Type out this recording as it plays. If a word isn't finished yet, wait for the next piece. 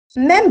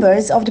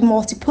Members of the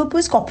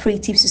Multipurpose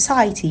Cooperative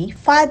Society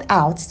filed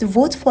out to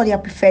vote for their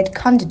preferred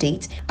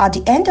candidate. At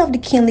the end of the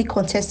keenly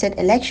contested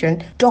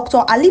election,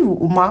 Doctor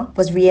Umar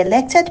was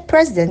re-elected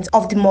president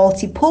of the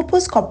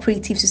Multipurpose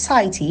Cooperative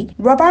Society,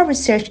 Rubber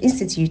Research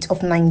Institute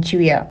of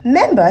Nigeria.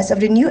 Members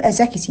of the new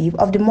executive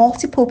of the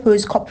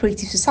Multipurpose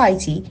Cooperative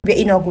Society were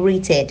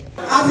inaugurated.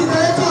 As the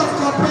director of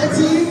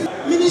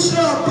Cooperative,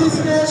 Ministry of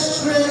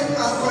Business, Trade and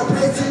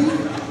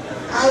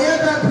Cooperative, I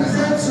hereby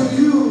present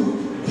to you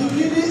the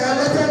newly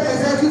elected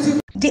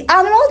executive. The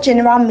annual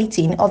general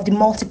meeting of the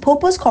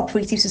Multipurpose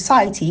Cooperative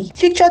Society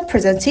featured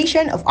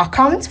presentation of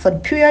accounts for the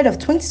period of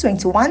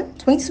 2021,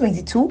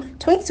 2022,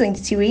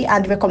 2023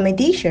 and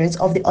recommendations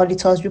of the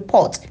auditor's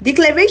report,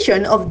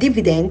 declaration of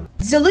dividend,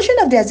 dissolution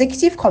of the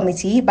executive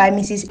committee by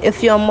Mrs.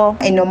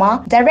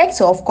 Iyanomo,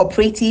 Director of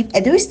Cooperative,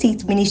 Edo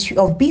State Ministry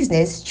of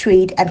Business,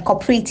 Trade and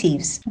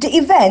Cooperatives. The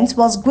event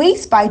was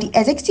graced by the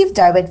Executive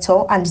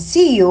Director and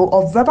CEO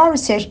of Rubber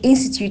Research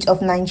Institute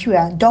of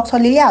Nigeria, Dr.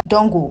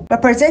 Dongo,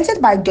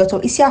 represented by Dr.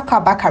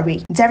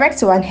 Bakare,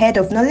 Director and Head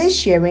of Knowledge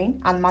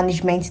Sharing and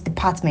Management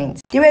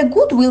Department. There were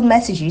goodwill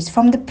messages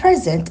from the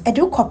President,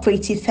 Edo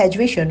Cooperative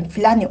Federation,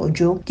 Filani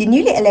Ojo, the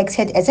newly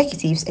elected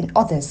executives and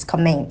others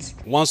comment.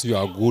 Once you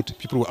are good,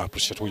 people will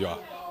appreciate who you are.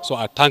 So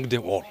I thank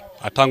them all.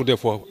 I thank them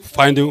for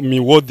finding me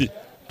worthy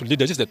to lead.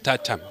 This is the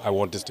third time I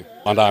want this thing.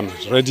 And I'm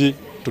ready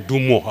to do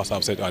more, as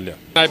I've said earlier.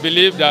 I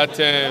believe that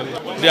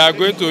they are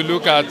going to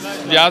look at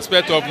the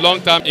aspect of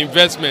long-term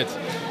investment,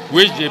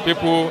 which the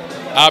people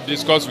have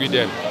discussed with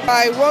them.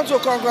 I want to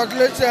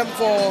congratulate them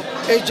for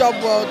a job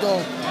well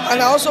done,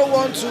 and I also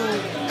want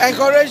to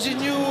encourage the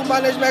new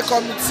management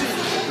committee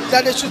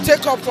that they should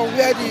take up from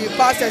where the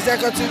past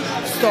executive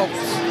stopped.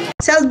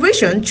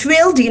 Celebration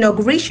trailed the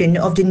inauguration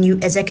of the new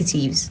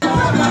executives.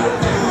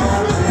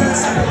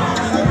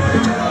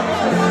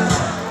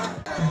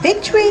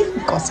 Victory,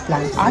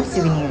 Godsplan,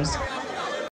 RTV News.